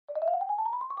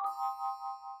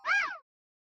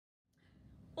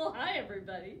Well, hi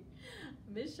everybody.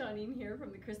 Miss Seanine here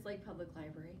from the Crystal Lake Public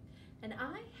Library, and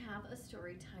I have a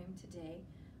story time today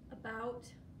about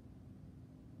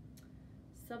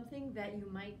something that you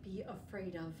might be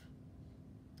afraid of.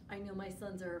 I know my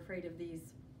sons are afraid of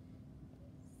these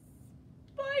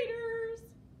spiders.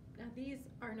 Now these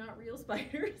are not real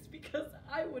spiders because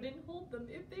I wouldn't hold them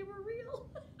if they were real.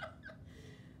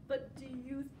 But do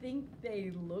you think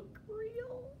they look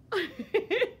real?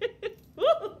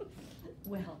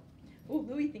 Well,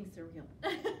 Louis thinks they're real.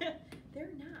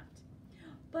 They're not.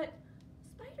 But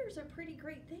spiders are pretty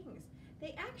great things.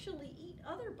 They actually eat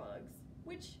other bugs,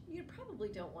 which you probably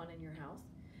don't want in your house.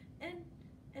 And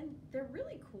they're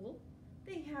really cool.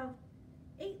 They have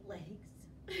 8 legs.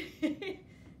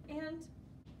 And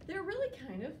they're really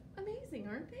kind of amazing,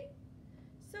 aren't they?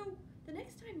 So the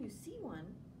next time you see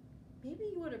one, maybe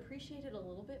you would appreciate it a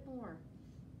little bit more.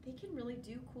 They can really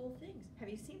do cool things. Have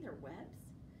you seen their webs?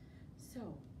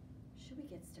 So, should we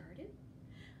get started?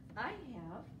 I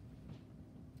have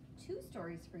 2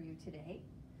 stories for you today.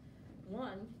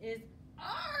 One is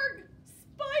Arg!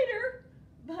 Spider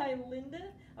by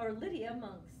Lydia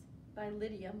Monks.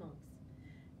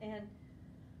 And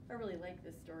I really like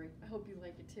this story. I hope you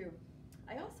like it too.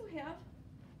 I also have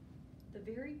The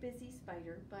Very Busy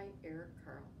Spider by Eric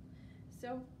Carle.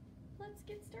 So, let's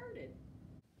get started.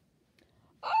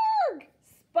 Arg!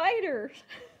 Spider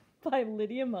by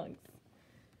Lydia Monks.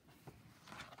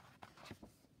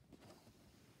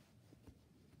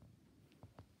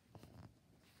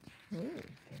 Ooh,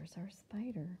 there's our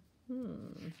spider.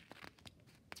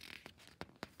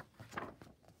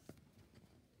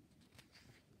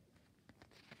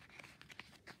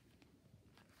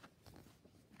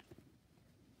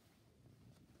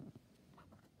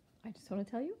 I just want to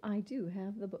tell you, I do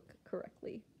have the book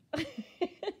correctly.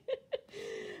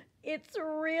 It's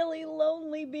really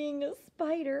lonely being a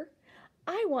spider.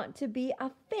 I want to be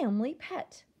a family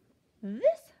pet.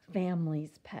 This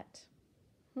family's pet.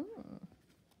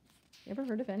 You ever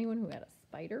heard of anyone who had a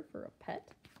spider for a pet?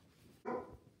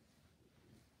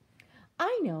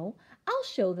 I know. I'll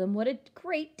show them what a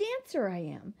great dancer I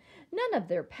am. None of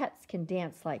their pets can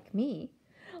dance like me.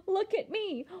 Look at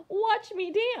me. Watch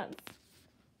me dance.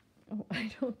 Oh,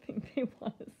 I don't think they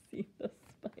want to see the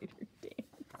spider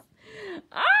dance.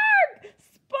 Arg!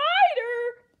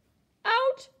 Spider!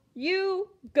 Out you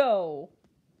go.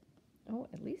 Oh,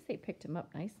 at least they picked him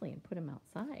up nicely and put him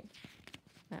outside.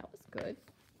 That was good.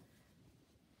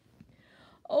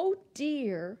 Oh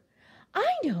dear. I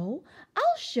know.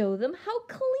 I'll show them how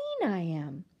clean I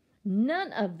am.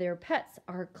 None of their pets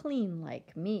are clean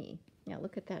like me. Now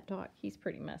look at that dog. He's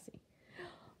pretty messy.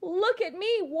 Look at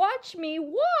me. Watch me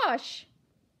wash.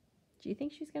 Do you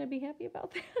think she's going to be happy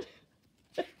about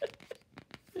that?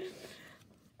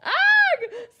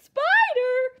 Arg!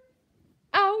 Spider!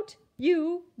 Out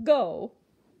you go.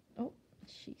 Oh,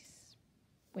 she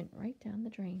went right down the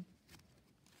drain.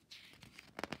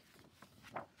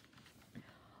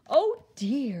 Oh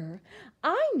dear,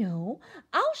 I know.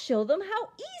 I'll show them how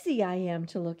easy I am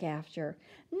to look after.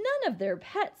 None of their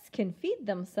pets can feed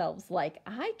themselves like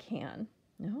I can.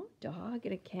 No, dog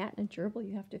and a cat and a gerbil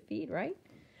you have to feed, right?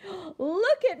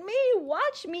 Look at me,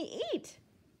 watch me eat.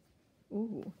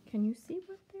 Ooh, can you see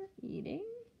what they're eating?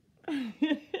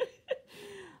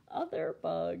 Other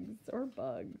bugs or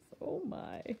bugs. Oh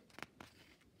my.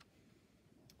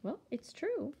 Well, it's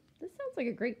true. This sounds like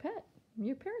a great pet.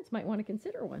 Your parents might want to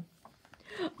consider one.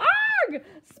 Arg!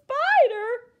 Spider!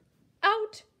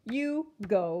 Out you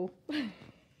go.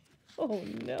 Oh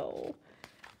no.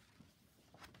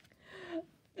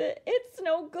 It's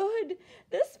no good.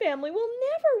 This family will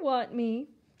never want me.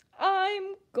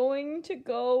 I'm going to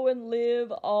go and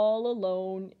live all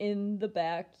alone in the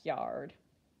backyard.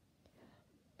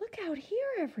 Look out here,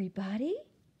 everybody.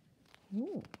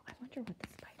 Ooh, I wonder what the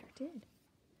spider did.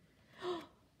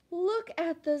 Look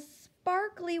at the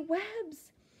sparkly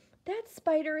webs. That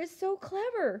spider is so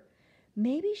clever.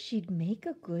 Maybe she'd make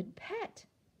a good pet.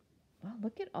 Well,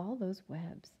 look at all those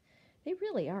webs. They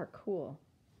really are cool.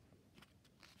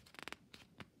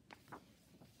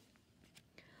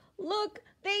 Look,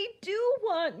 they do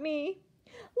want me.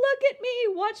 Look at me,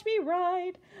 watch me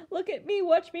ride. Look at me,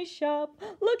 watch me shop.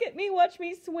 Look at me, watch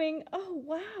me swing. Oh,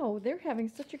 wow, they're having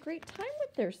such a great time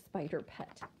with their spider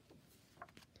pet.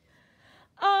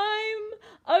 I'm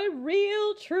a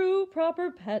real, true, proper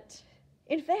pet.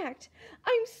 In fact,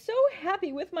 I'm so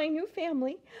happy with my new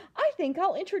family, I think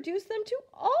I'll introduce them to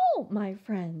all my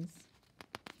friends.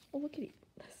 Oh, look at it.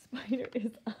 The spider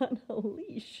is on a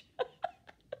leash.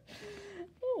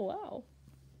 Oh, wow.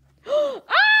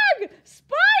 Arg!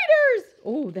 Spiders!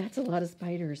 Oh, that's a lot of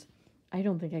spiders. I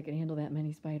don't think I could handle that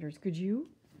many spiders. Could you?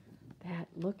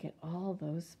 Look at all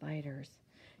those spiders.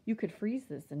 You could freeze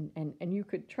this and you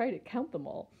could try to count them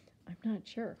all. I'm not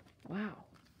sure. Wow.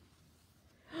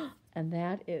 And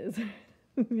that is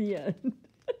the end.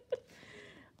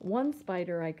 One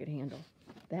spider I could handle.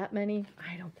 That many?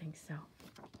 I don't think so.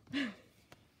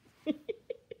 Did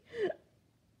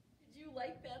you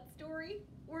like that story?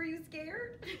 Were you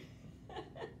scared?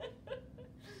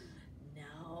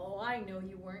 No, I know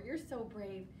you weren't. You're so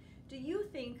brave. Do you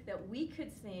think that we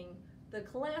could sing the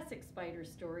classic spider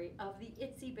story of the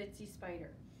Itsy Bitsy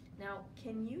Spider? Now,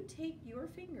 can you take your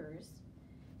fingers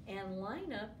and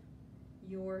line up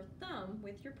your thumb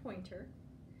with your pointer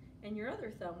and your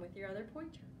other thumb with your other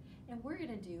pointer? And we're going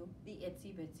to do the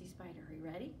Itsy Bitsy Spider. Are you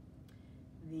ready?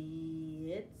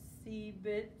 The Itsy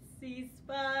Bitsy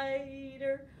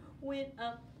Spider went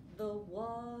up the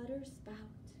water spout.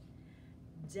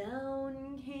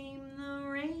 Down came the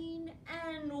rain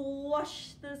and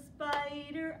washed the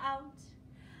spider out.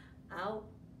 Out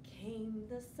came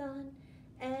the sun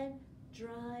and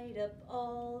dried up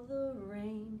all the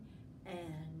rain.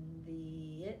 And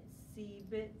the Itsy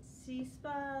Bitsy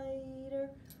Spider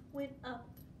went up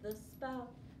the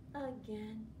spout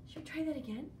again. Should we try that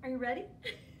again? Are you ready?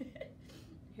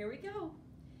 Here we go.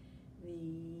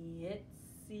 The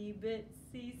Itsy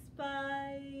Bitsy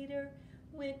Spider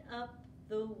went up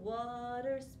the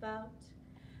water spout.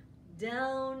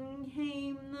 Down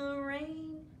came the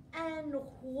rain and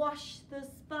washed the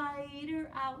spider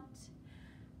out.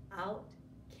 Out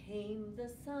came the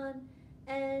sun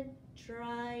and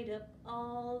dried up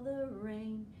all the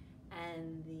rain.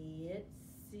 And the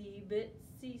Itsy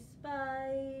Bitsy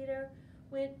Spider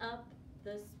went up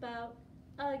the spout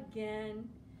again.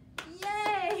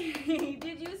 Yay!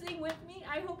 Did you sing with me?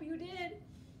 I hope you did.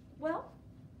 Well,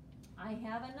 I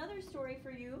have another story for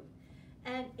you,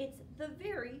 and it's The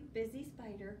Very Busy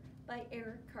Spider by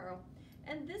Eric Carle.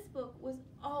 And this book was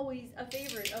always a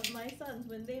favorite of my sons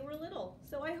when they were little,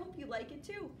 so I hope you like it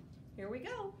too. Here we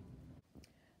go.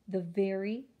 The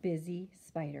Very Busy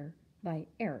Spider by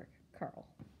Eric Carle.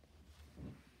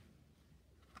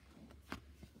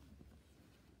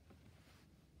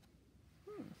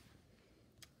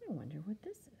 I wonder what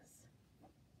this is.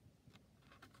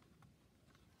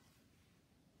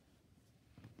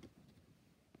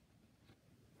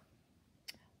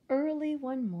 Early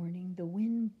one morning, the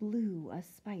wind blew a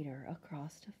spider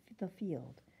across the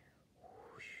field.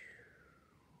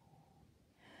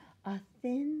 A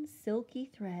thin, silky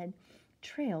thread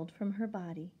trailed from her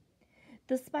body.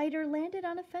 The spider landed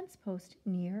on a fence post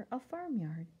near a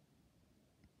farmyard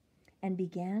and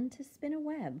began to spin a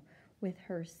web with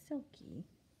her silky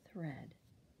thread.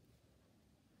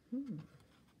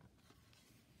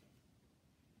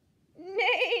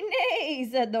 Nay, nay,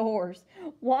 said the horse.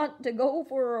 Want to go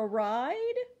for a ride?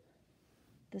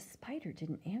 The spider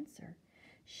didn't answer.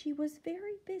 She was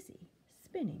very busy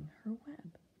spinning her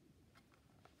web.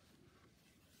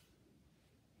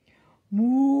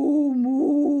 Moo,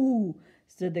 moo,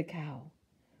 said the cow.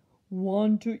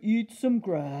 Want to eat some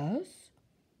grass?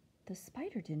 The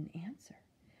spider didn't answer.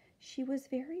 She was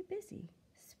very busy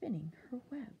spinning her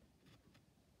web.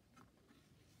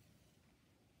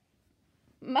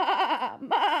 Ma,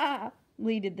 ma,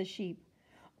 bleated the sheep.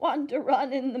 Want to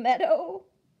run in the meadow?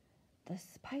 The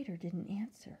spider didn't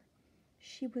answer.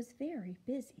 She was very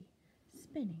busy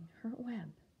spinning her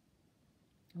web.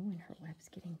 Oh, and her web's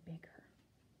getting bigger.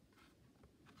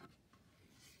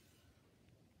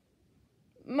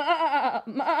 Ma,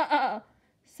 ma,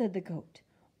 said the goat.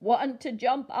 Want to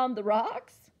jump on the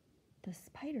rocks? The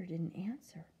spider didn't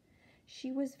answer.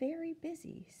 She was very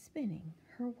busy spinning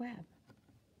her web.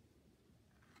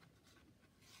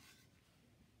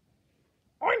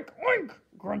 Oink, oink,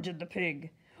 grunted the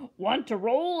pig. Want to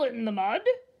roll in the mud?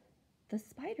 The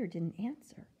spider didn't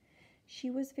answer. She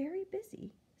was very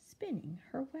busy spinning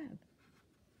her web.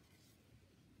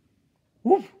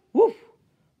 Woof, woof,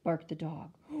 barked the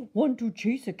dog. Want to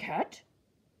chase a cat?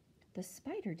 The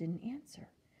spider didn't answer.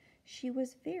 She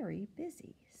was very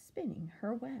busy spinning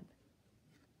her web.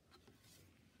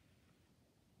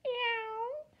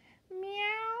 Meow,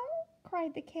 meow,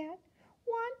 cried the cat.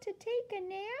 Want to take a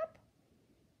nap?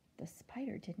 The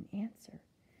spider didn't answer.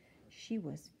 She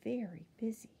was very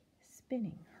busy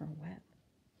spinning her web.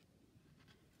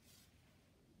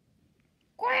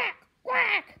 Quack,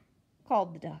 quack,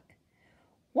 called the duck.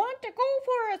 Want to go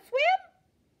for a swim?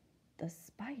 The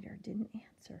spider didn't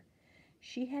answer.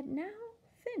 She had now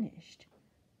finished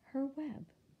her web.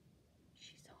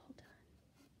 She's all done.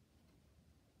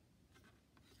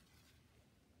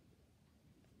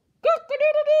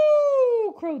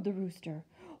 Cock-a-doodle-doo, crowed the rooster.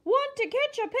 Want to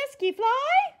catch a pesky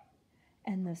fly?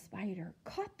 and the spider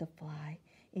caught the fly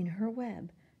in her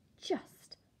web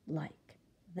just like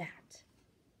that.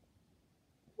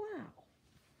 Wow.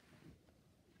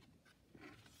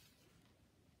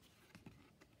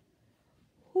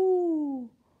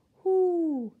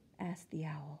 Who, asked the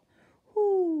owl,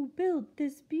 who built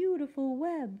this beautiful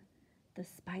web? The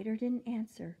spider didn't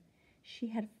answer. She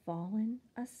had fallen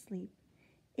asleep.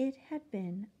 It had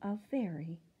been a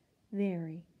very,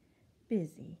 very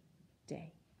busy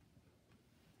day.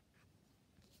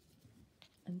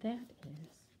 And that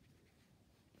is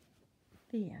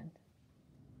the end.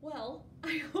 Well,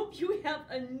 I hope you have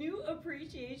a new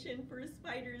appreciation for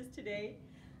spiders today.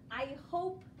 I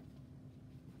hope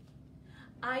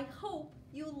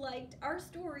you liked our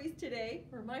stories today,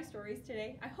 or my stories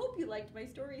today. I hope you liked my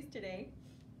stories today.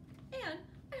 And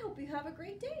I hope you have a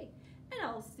great day. And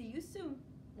I'll see you soon.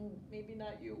 Maybe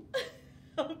not you.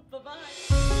 Bye-bye.